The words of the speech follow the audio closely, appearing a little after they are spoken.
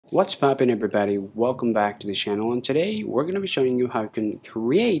What's poppin', everybody? Welcome back to the channel, and today we're going to be showing you how you can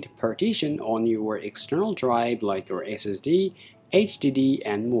create partition on your external drive like your SSD, HDD,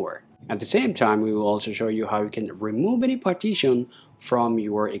 and more. At the same time, we will also show you how you can remove any partition from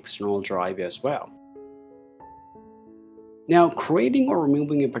your external drive as well. Now, creating or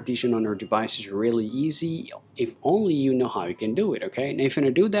removing a partition on your device is really easy if only you know how you can do it, okay? Now, if you're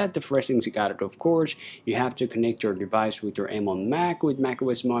gonna do that, the first things you gotta do, of course, you have to connect your device with your M1 Mac with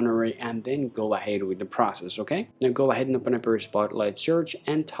macOS Monterey and then go ahead with the process, okay? Now, go ahead and open up your Spotlight search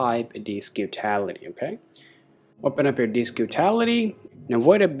and type disk utility, okay? Open up your disk utility. Now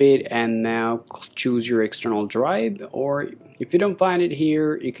wait a bit and now choose your external drive, or if you don't find it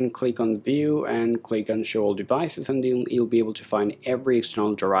here, you can click on view and click on show all devices, and then you'll be able to find every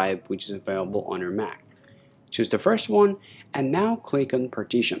external drive which is available on your Mac. Choose the first one and now click on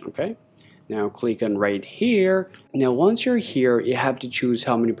partition, okay? Now click on right here. Now once you're here, you have to choose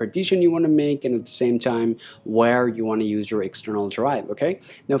how many partition you want to make and at the same time where you want to use your external drive, okay?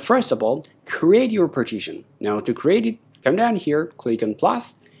 Now first of all, create your partition. Now to create it, come down here, click on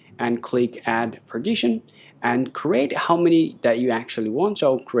plus and click add partition and create how many that you actually want.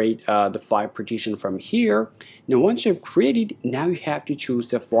 So create the 5 partition from here. Now once you've created, now you have to choose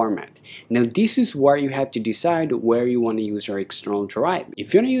the format. Now this is where you have to decide where you want to use your external drive.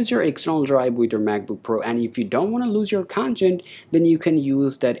 If you want to use your external drive with your MacBook Pro, and if you don't want to lose your content, then you can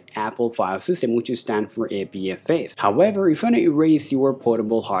use that Apple file system, which stands for APFS. However, if you want to erase your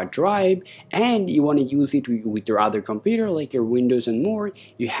portable hard drive and you want to use it with your other computer like your Windows and more,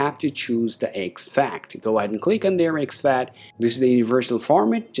 you have to choose the exFAT. Go ahead and click on their exFAT. This is the universal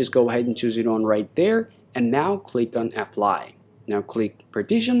format. Just go ahead and choose it on right there and now click on apply. Now click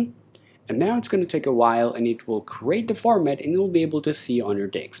partition, and now it's going to take a while and it will create the format and you'll be able to see on your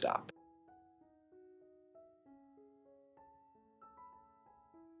desktop.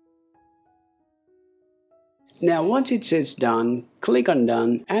 Now once it says done, click on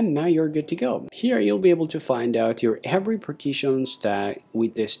done and now you're good to go. Here you'll be able to find out your every partitions that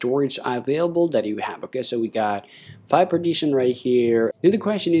with the storage available that you have. Okay, so we got 5 partition right here. Now the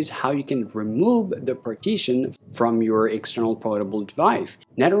question is how you can remove the partition from your external portable device.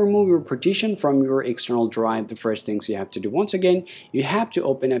 Now to remove your partition from your external drive, the first things you have to do, once again, you have to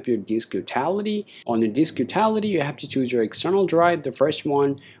open up your disk utility. On the disk utility, you have to choose your external drive, the first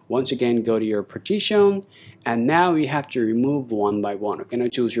one. Once again, go to your partition, and now you have to remove one by one. Okay, now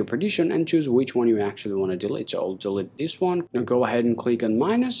choose your partition and choose which one you actually want to delete. So I'll delete this one. Now go ahead and click on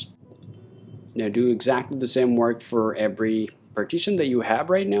minus. Now do exactly the same work for every partition that you have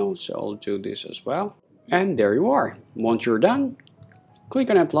right now. So I'll do this as well. And there you are. Once you're done, click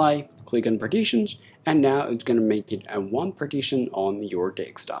on apply, click on partitions, and now it's going to make it a one partition on your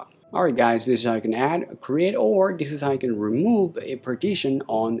desktop. Alright guys, this is how you can add, create, or this is how you can remove a partition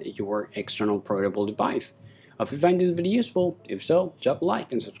on your external portable device. Hope you find this video useful. If so, drop a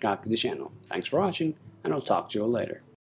like and subscribe to the channel. Thanks for watching, and I'll talk to you later.